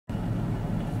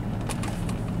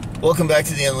Welcome back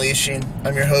to The Unleashing.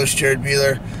 I'm your host, Jared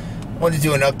Beeler. I wanted to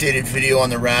do an updated video on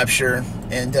the rapture,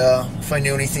 and if I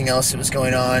knew anything else that was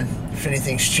going on, if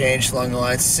anything's changed along the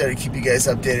lines, I said I'd keep you guys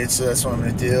updated, so that's what I'm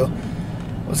going to do.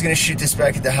 I was going to shoot this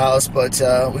back at the house, but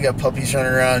we got puppies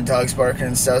running around, dogs barking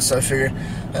and stuff, so I figured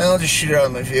I'll just shoot it out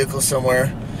of my vehicle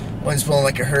somewhere. Wind's blowing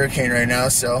like a hurricane right now,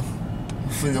 so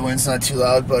hopefully the wind's not too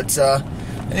loud, but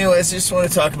anyways, I just want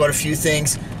to talk about a few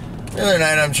things. The other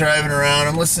night I'm driving around,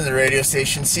 I'm listening to the radio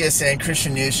station, CSN,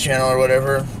 Christian News Channel or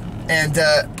whatever, and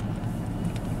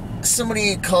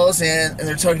somebody calls in and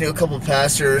they're talking to a couple of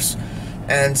pastors,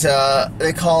 and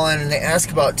they call in and they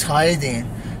ask about tithing,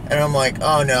 and I'm like,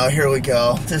 oh no, here we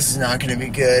go, this is not going to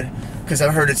be good, because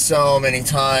I've heard it so many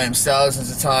times, thousands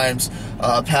of times.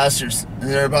 Pastors,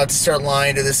 they're about to start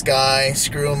lying to this guy,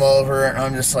 screw him over, and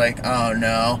I'm just like, oh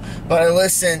no. But I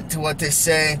listen to what they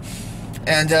say,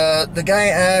 and the guy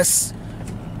asks,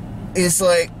 is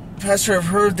like, Pastor, I've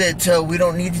heard that we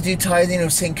don't need to do tithing, it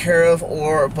was taken care of,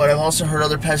 but I've also heard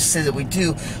other pastors say that we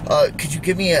do. Could you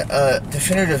give me a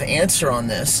definitive answer on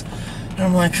this? And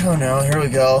I'm like, oh no, here we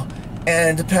go.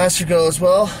 And the pastor goes,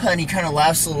 well, and he kind of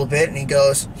laughs a little bit, and he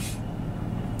goes,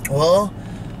 well,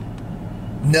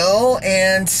 no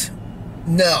and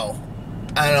no.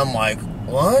 And I'm like,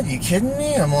 what? You kidding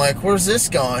me? I'm like, where's this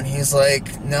going? He's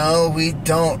like, no, we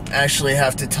don't actually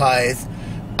have to tithe.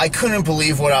 I couldn't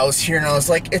believe what I was hearing. I was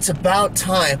like, it's about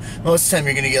time. Most of the time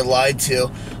you're going to get lied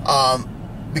to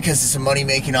because it's a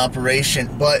money-making operation.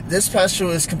 But this pastor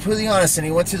was completely honest, and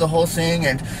he went through the whole thing,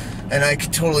 and I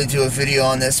could totally do a video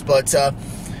on this, but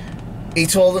he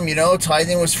told them, you know,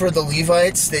 tithing was for the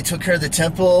Levites. They took care of the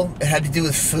temple. It had to do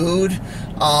with food.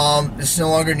 It's no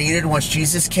longer needed once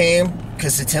Jesus came,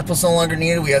 because the temple's no longer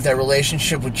needed. We have that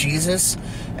relationship with Jesus.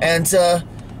 And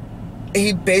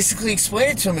he basically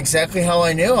explained it to him exactly how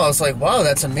I knew. I was like, wow,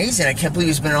 that's amazing. I can't believe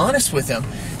he's been honest with him.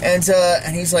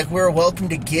 And he's like, we're welcome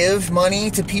to give money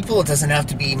to people. It doesn't have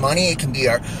to be money. It can be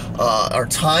our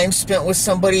time spent with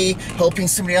somebody, helping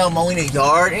somebody out, mowing a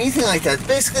yard, anything like that.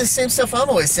 Basically the same stuff I'm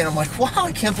always saying. I'm like, wow,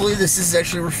 I can't believe this is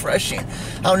actually refreshing.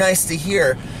 How nice to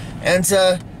hear. And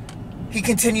he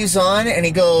continues on, and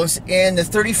he goes, in the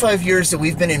 35 years that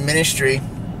we've been in ministry,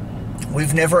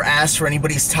 we've never asked for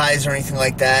anybody's tithes or anything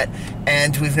like that,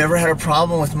 and we've never had a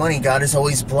problem with money. God has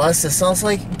always blessed us. Sounds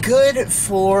like good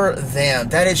for them.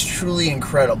 That is truly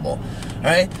incredible. All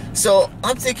right? So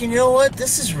I'm thinking, you know what?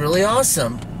 This is really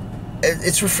awesome.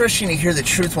 It's refreshing to hear the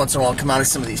truth once in a while come out of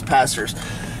some of these pastors.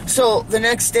 So the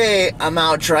next day, I'm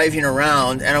out driving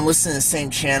around, and I'm listening to the same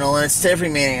channel, and it's to Every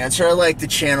Man Answer. I like the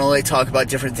channel. They talk about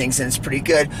different things, and it's pretty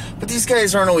good. But these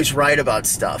guys aren't always right about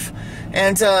stuff.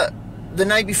 And the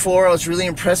night before, I was really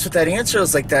impressed with that answer. I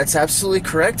was like, that's absolutely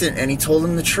correct, and he told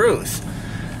him the truth.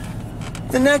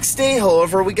 The next day,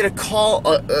 however, we get a call.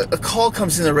 A call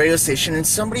comes in the radio station, and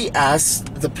somebody asks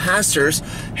the pastors,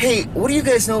 hey, what do you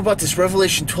guys know about this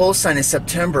Revelation 12 sign in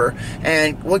September,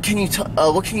 and what can you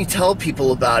tell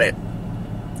people about it?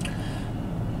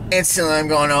 Instantly, I'm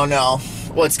going, oh no,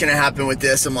 what's going to happen with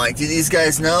this? I'm like, do these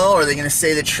guys know? Are they going to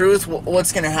say the truth?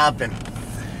 What's going to happen?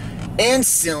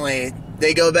 Instantly,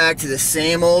 they go back to the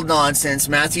same old nonsense,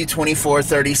 Matthew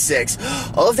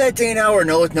 24:36. Of that day and hour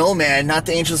knoweth no man, not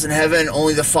the angels in heaven,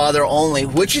 only the Father only,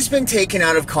 which has been taken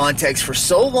out of context for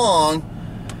so long,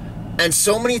 and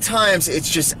so many times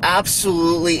it's just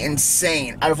absolutely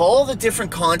insane. Out of all the different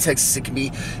contexts it can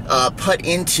be put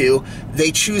into,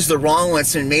 they choose the wrong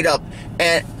ones and made up,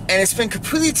 and it's been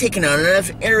completely taken out. And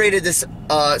I've iterated this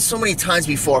so many times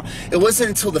before. It wasn't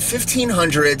until the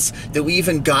 1500s that we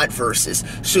even got verses.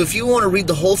 So if you want to read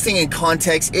the whole thing in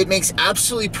context, it makes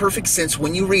absolutely perfect sense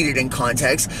when you read it in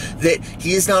context that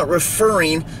he is not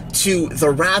referring to the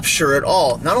rapture at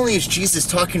all. Not only is Jesus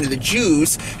talking to the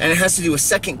Jews, and it has to do with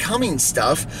second coming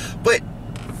stuff, but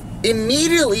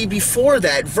immediately before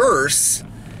that verse,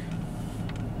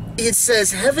 it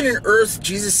says, heaven and earth,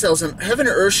 Jesus tells him, heaven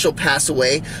and earth shall pass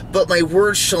away, but my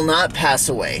words shall not pass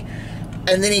away.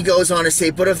 And then he goes on to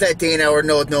say, but of that day and hour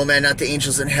knoweth no man, not the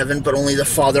angels in heaven, but only the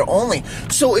Father only.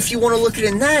 So if you want to look at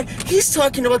it in that, he's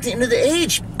talking about the end of the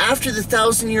age, after the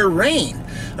 1,000-year reign.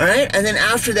 All right? And then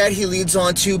after that, he leads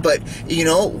on to, but, you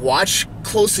know, watch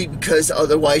closely, because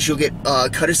otherwise you'll get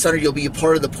cut asunder. You'll be a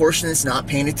part of the portion that's not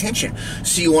paying attention.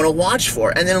 So you want to watch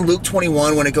for it. And then in Luke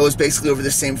 21, when it goes basically over the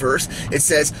same verse, it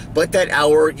says, but that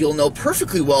hour you'll know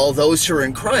perfectly well those who are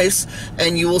in Christ,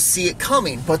 and you will see it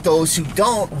coming. But those who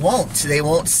don't, won't. They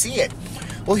won't see it.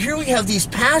 Well, here we have these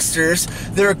pastors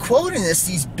that are quoting this,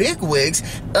 these bigwigs.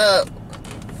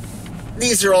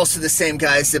 These are also the same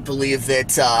guys that believe that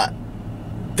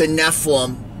the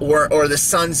Nephilim, or the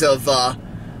sons of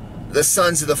the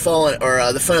sons of the fallen,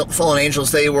 or the fallen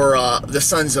angels, they were the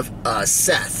sons of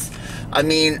Seth. I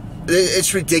mean,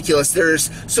 it's ridiculous. There's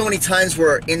so many times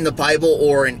where in the Bible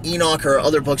or in Enoch or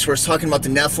other books where it's talking about the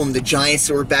Nephilim, the giants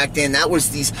that were back then. That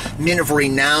was these men of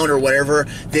renown or whatever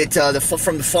that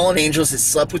from the fallen angels that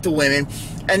slept with the women.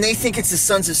 And they think it's the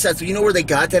sons of Seth. You know where they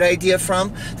got that idea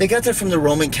from? They got that from the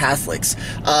Roman Catholics,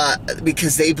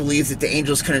 because they believed that the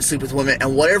angels couldn't sleep with women.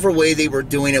 And whatever way they were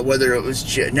doing it, whether it was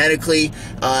genetically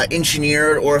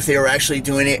engineered or if they were actually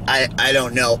doing it, I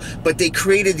don't know. But they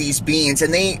created these beings,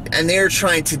 and they're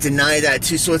trying to deny that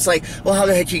too. So it's like, well, how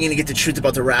the heck are you going to get the truth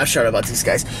about the rapture about these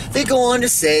guys? They go on to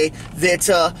say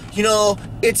that you know,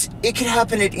 it could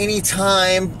happen at any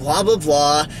time, blah blah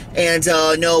blah, and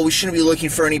no, we shouldn't be looking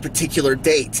for any particular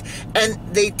date. And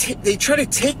they try to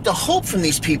take the hope from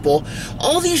these people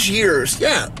all these years.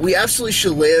 Yeah, we absolutely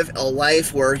should live a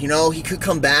life where, you know, he could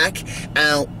come back,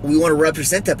 and we want to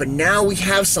represent that. But now we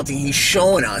have something. He's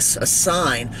showing us a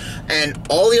sign, and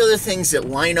all the other things that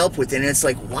line up with it. And it's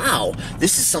like, wow,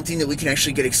 this is something that we can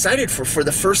actually get excited for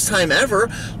the first time ever.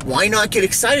 Why not get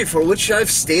excited for? Which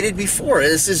I've stated before.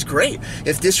 This is great.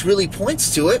 If this really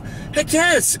points to it, heck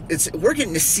yeah, we're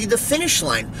getting to see the finish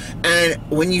line. And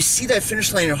when you see that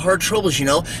finish line in hard troubles, you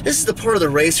know, this is the part of the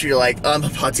race where you're like, I'm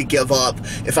about to give up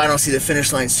if I don't see the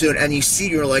finish line soon. And you see,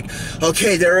 you're like,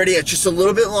 okay, there it is, just a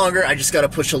little bit longer. I just got to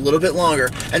push a little bit longer.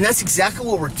 And that's exactly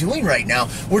what we're doing right now.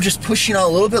 We're just pushing on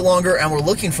a little bit longer, and we're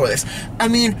looking for this. I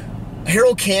mean,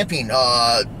 Harold Camping,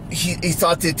 he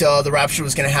thought that the rapture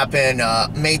was going to happen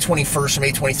May 21st or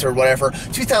May 23rd, whatever,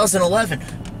 2011.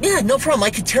 Yeah, no problem.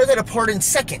 I could tear that apart in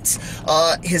seconds.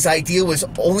 His idea was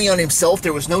only on himself.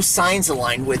 There was no signs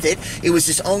aligned with it. It was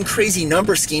his own crazy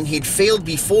number scheme. He'd failed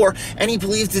before, and he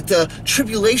believed that the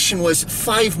tribulation was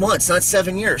 5 months, not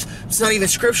 7 years. It's not even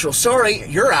scriptural. Sorry,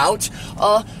 you're out.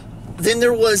 Then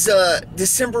there was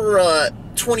December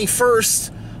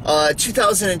 21st,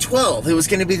 2012. It was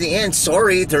going to be the end.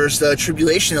 Sorry, there's the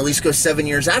tribulation. At least goes 7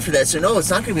 years after that. So no, it's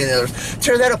not going to be the others.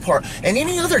 Tear that apart. And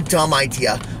any other dumb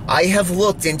idea, I have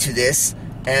looked into this,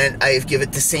 and I have given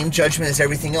it the same judgment as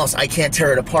everything else. I can't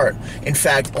tear it apart. In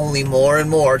fact, only more and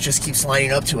more just keeps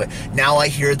lining up to it. Now I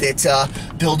hear that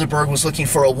Bilderberg was looking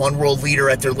for a one world leader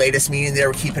at their latest meeting they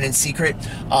were keeping in secret.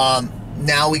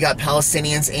 Now we got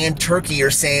Palestinians and Turkey are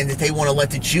saying that they want to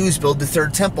let the Jews build the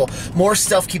third temple. More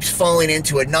stuff keeps falling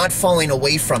into it, not falling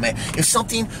away from it. If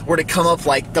something were to come up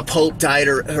like the Pope died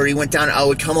or he went down, I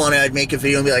would come on and I'd make a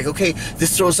video and be like, okay,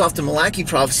 this throws off the Malachi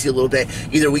prophecy a little bit.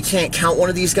 Either we can't count one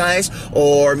of these guys,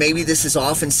 or maybe this is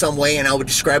off in some way, and I would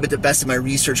describe it the best of my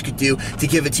research could do to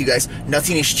give it to you guys.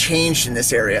 Nothing has changed in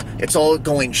this area. It's all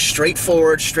going straight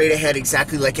forward, straight ahead,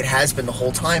 exactly like it has been the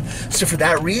whole time. So for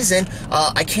that reason,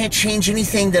 I can't change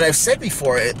anything that I've said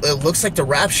before. It looks like the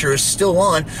rapture is still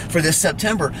on for this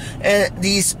September. And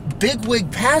these bigwig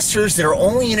pastors that are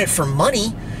only in it for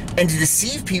money and to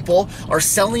deceive people are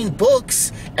selling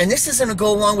books, and this isn't going to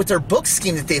go along with their book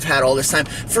scheme that they've had all this time.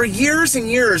 For years and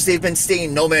years, they've been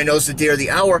saying no man knows the day or the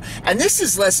hour, and this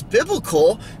is less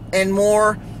biblical and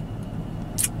more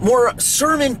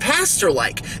sermon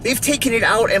pastor-like. They've taken it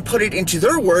out and put it into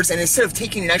their words, and instead of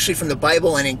taking it actually from the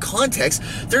Bible and in context,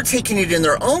 they're taking it in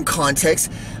their own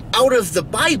context out of the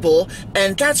Bible,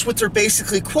 and that's what they're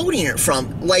basically quoting it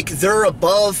from, like they're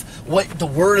above what the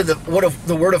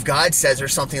word of God says or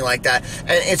something like that.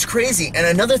 And it's crazy. And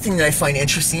another thing that I find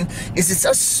interesting is it's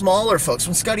us smaller folks.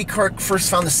 When Scotty Clark first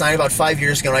found the sign about 5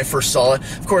 years ago when I first saw it,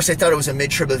 of course I thought it was a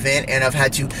mid-trib event, and I've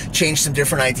had to change some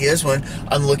different ideas when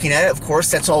I'm looking at it. Of course,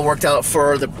 that's all worked out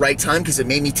for the right time because it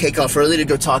made me take off early to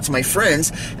go talk to my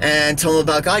friends and tell them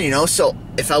about God, you know. So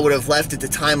if I would have left at the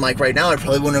time like right now, I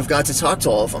probably wouldn't have got to talk to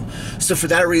all of them. So for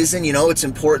that reason, you know, it's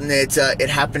important that it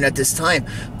happened at this time.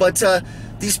 But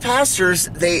these pastors,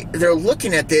 they're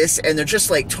looking at this and they're just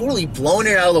like totally blowing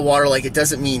it out of the water like it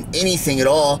doesn't mean anything at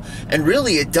all. And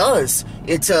really it does.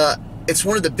 It's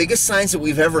one of the biggest signs that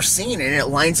we've ever seen, and it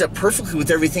lines up perfectly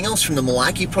with everything else from the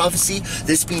Malachi prophecy,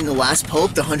 this being the last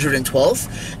pope, the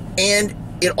 112th. And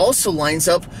it also lines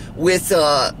up with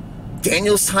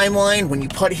Daniel's timeline. When you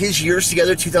put his years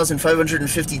together,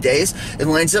 2,550 days, it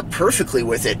lines up perfectly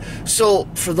with it. So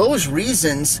for those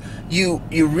reasons, you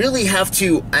really have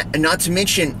to, not to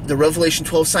mention the Revelation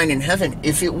 12 sign in heaven,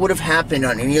 if it would have happened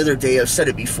on any other day, I've said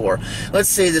it before, let's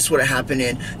say this would have happened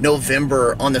in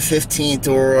November on the 15th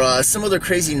or some other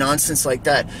crazy nonsense like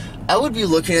that, I would be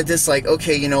looking at this like,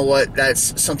 okay, you know what,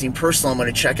 that's something personal I'm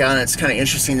going to check out, and it's kind of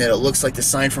interesting that it looks like the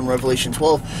sign from Revelation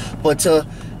 12, but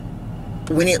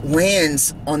when it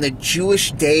lands on the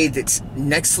Jewish day that's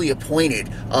nextly appointed,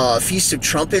 Feast of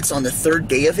Trumpets on the third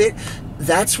day of it,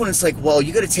 that's when it's like, well,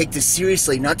 you got to take this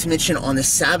seriously, not to mention on the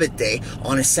Sabbath day,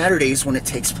 on a Saturday is when it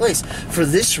takes place. For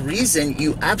this reason,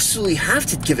 you absolutely have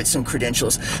to give it some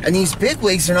credentials. And these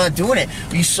bigwigs are not doing it.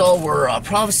 You saw where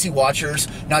Prophecy Watchers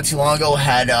not too long ago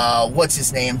had, what's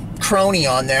his name, Crony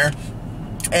on there.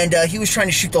 And he was trying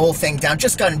to shoot the whole thing down,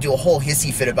 just got into a whole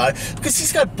hissy fit about it, because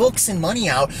he's got books and money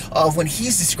out of when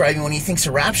he's describing when he thinks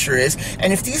a rapture is.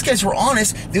 And if these guys were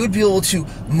honest, they would be able to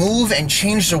move and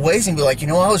change their ways and be like, you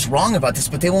know, I was wrong about this,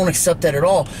 but they won't accept that at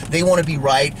all. They want to be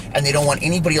right, and they don't want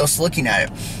anybody else looking at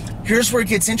it. Here's where it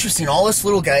gets interesting. All us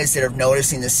little guys that are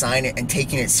noticing this sign and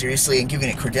taking it seriously and giving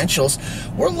it credentials,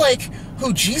 we're like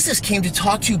who Jesus came to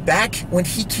talk to back when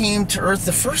he came to earth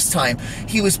the first time.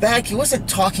 He was back. He wasn't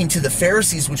talking to the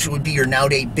Pharisees, which would be your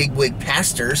nowadays bigwig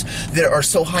pastors that are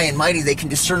so high and mighty they can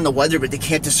discern the weather, but they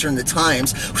can't discern the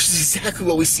times, which is exactly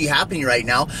what we see happening right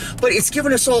now. But it's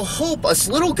given us all hope, us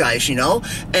little guys, you know,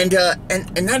 and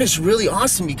that is really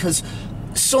awesome, because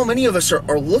so many of us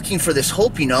are looking for this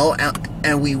hope, you know,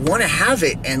 and we want to have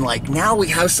it, and like now we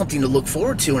have something to look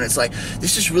forward to, and it's like,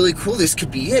 this is really cool, this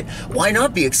could be it. Why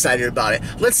not be excited about it?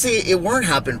 Let's say it weren't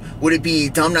happen. Would it be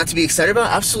dumb not to be excited about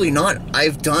it? Absolutely not.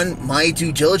 I've done my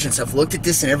due diligence. I've looked at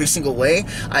this in every single way.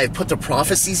 I've put the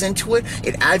prophecies into it.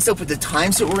 It adds up with the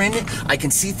times that we're in it. I can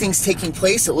see things taking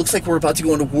place. It looks like we're about to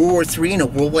go into World War III and a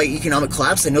worldwide economic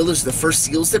collapse. I know those are the first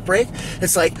seals that break.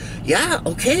 It's like, yeah,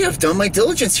 okay, I've done my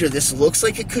diligence here. This looks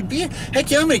like it could be it. Heck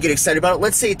yeah, I'm going to get excited about it.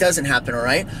 Let's say it doesn't happen, all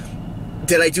right?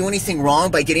 Did I do anything wrong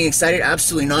by getting excited?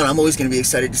 Absolutely not. I'm always going to be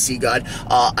excited to see God.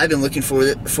 I've been looking for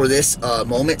this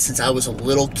moment since I was a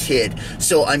little kid.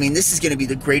 So, I mean, this is going to be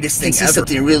the greatest thing ever.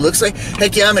 Something it really looks like,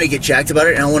 heck yeah, I'm going to get jacked about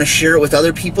it, and I want to share it with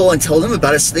other people and tell them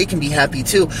about it so they can be happy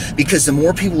too. Because the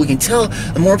more people we can tell,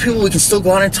 the more people we can still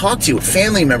go out and talk to,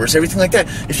 family members, everything like that.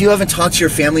 If you haven't talked to your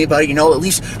family about it, you know, at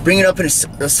least bring it up in a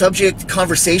subject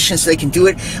conversation so they can do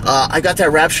it. I got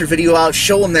that rapture video out.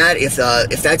 Show them that if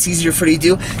that's easier for you to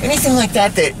do. Anything like that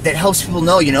helps people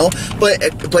know, you know. But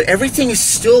everything is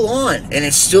still on, and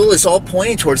it still is all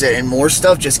pointing towards it, and more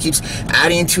stuff just keeps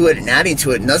adding to it and adding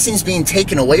to it. Nothing's being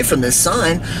taken away from this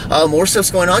sign. More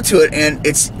stuff's going on to it, and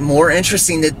it's more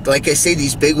interesting that, like I say,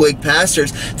 these bigwig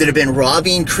pastors that have been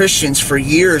robbing Christians for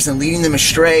years and leading them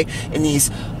astray in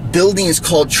these buildings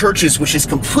called churches, which is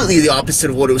completely the opposite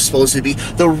of what it was supposed to be.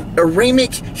 The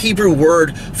Aramaic Hebrew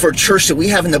word for church that we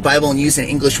have in the Bible and use in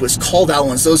English was called out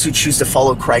ones, those who choose to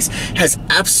follow Christ, has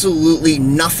absolutely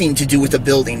nothing to do with the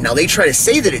building. Now, they try to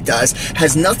say that it does,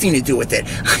 has nothing to do with it.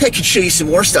 I could show you some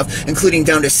more stuff, including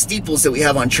down to steeples that we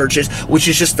have on churches, which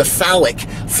is just the phallic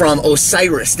from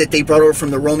Osiris that they brought over from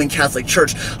the Roman Catholic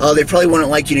Church. They probably wouldn't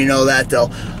like you to know that, though.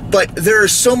 But there are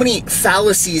so many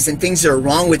fallacies and things that are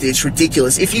wrong with it. It's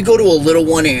ridiculous. If you go to a little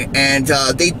one and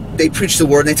they preach the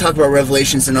word and they talk about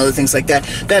revelations and other things like that,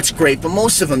 that's great. But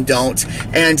most of them don't.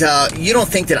 And you don't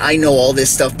think that I know all this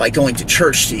stuff by going to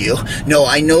church, do you? No,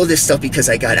 I know this stuff because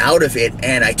I got out of it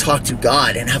and I talk to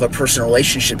God and have a personal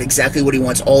relationship, exactly what he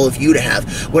wants all of you to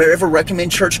have. Would I ever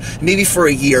recommend church? Maybe for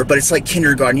a year, but it's like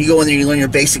kindergarten. You go in there, you learn your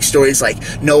basic stories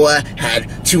like Noah had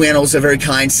 2 animals of every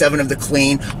kind, 7 of the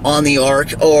clean on the ark,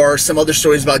 or some other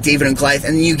stories about David and Goliath,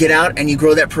 and then you get out and you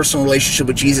grow that personal relationship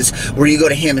with Jesus where you go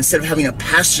to him instead of having a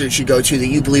pastor that you go to that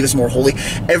you believe is more holy.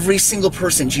 Every single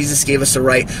person, Jesus gave us the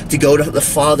right to go to the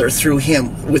Father through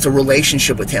him with a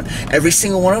relationship with him. Every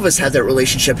single one of us have that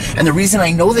relationship, and the reason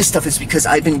I know this stuff is because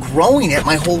I've been growing it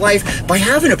my whole life by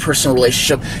having a personal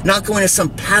relationship, not going to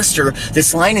some pastor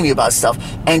that's lying to me about stuff.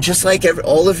 And just like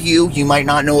all of you, you might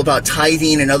not know about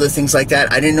tithing and other things like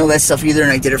that. I didn't know that stuff either,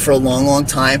 and I did it for a long, long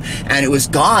time, and it was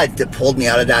God that pulled me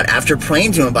out of that after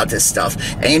praying to him about this stuff.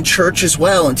 And church as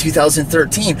well. In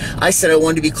 2013, I said I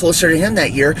wanted to be closer to him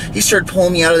that year. He started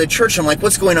pulling me out of the church. I'm like,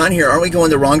 what's going on here? Aren't we going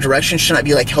the wrong direction? Shouldn't I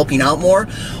be like helping out more?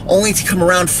 Only to come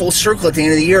around full circle at the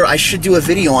end of the year, I should do a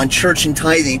video on church and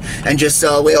tithing and just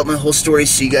lay out my whole story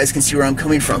so you guys can see where I'm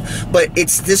coming from. But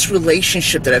it's this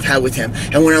relationship that I've had with him.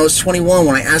 And when I was 21,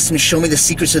 when I asked him to show me the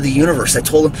secrets of the universe, I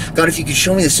told him, God, if you could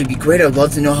show me this, it would be great. I'd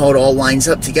love to know how it all lines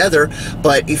up together.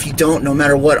 But if you don't, no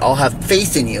matter what, I'll have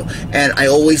faith in you, and I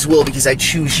always will, because I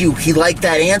choose you. He liked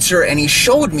that answer, and he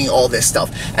showed me all this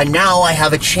stuff. And now I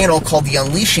have a channel called The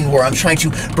Unleashing where I'm trying to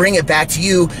bring it back to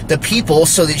you, the people,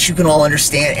 so that you can all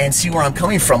understand and see where I'm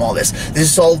coming from all this. This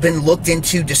has all been looked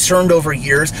into, discerned over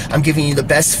years. I'm giving you the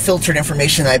best filtered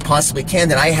information that I possibly can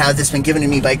that I have that's been given to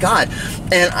me by God.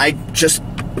 And I just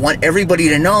want everybody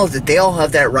to know that they all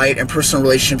have that right and personal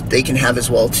relationship they can have as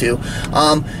well too.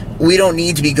 we don't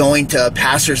need to be going to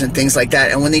pastors and things like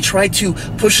that. And when they try to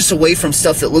push us away from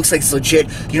stuff that looks like it's legit,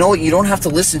 you know what? You don't have to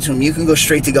listen to them. You can go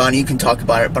straight to God and you can talk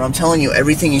about it. But I'm telling you,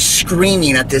 everything is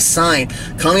screaming at this sign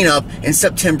coming up in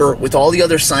September, with all the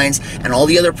other signs and all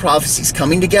the other prophecies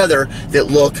coming together that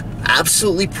look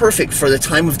absolutely perfect for the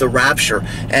time of the rapture.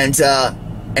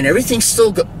 And everything's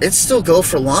still go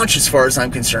for launch as far as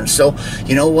I'm concerned. So,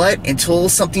 you know what? Until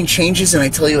something changes and I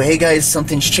tell you, hey guys,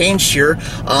 something's changed here,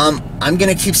 I'm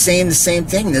going to keep saying the same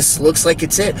thing. This looks like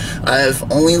it's it. I've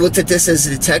only looked at this as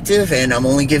a detective, and I'm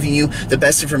only giving you the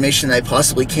best information that I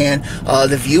possibly can,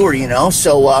 the viewer, you know.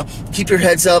 So keep your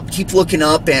heads up, keep looking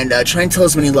up, and try and tell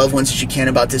as many loved ones as you can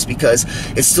about this, because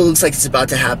it still looks like it's about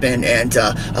to happen. And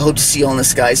I hope to see you all in the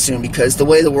sky soon, because the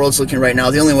way the world's looking right now,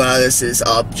 the only way out of this is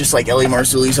up, just like Ellie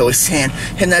Marzulli's always saying,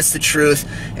 and that's the truth.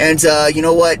 And you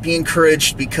know what? Be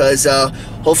encouraged, because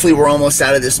hopefully we're almost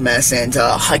out of this mess, and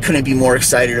I couldn't be more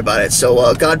excited about it.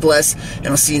 So God bless, and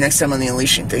I'll see you next time on The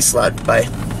Unleashing. Thanks a lot. Bye.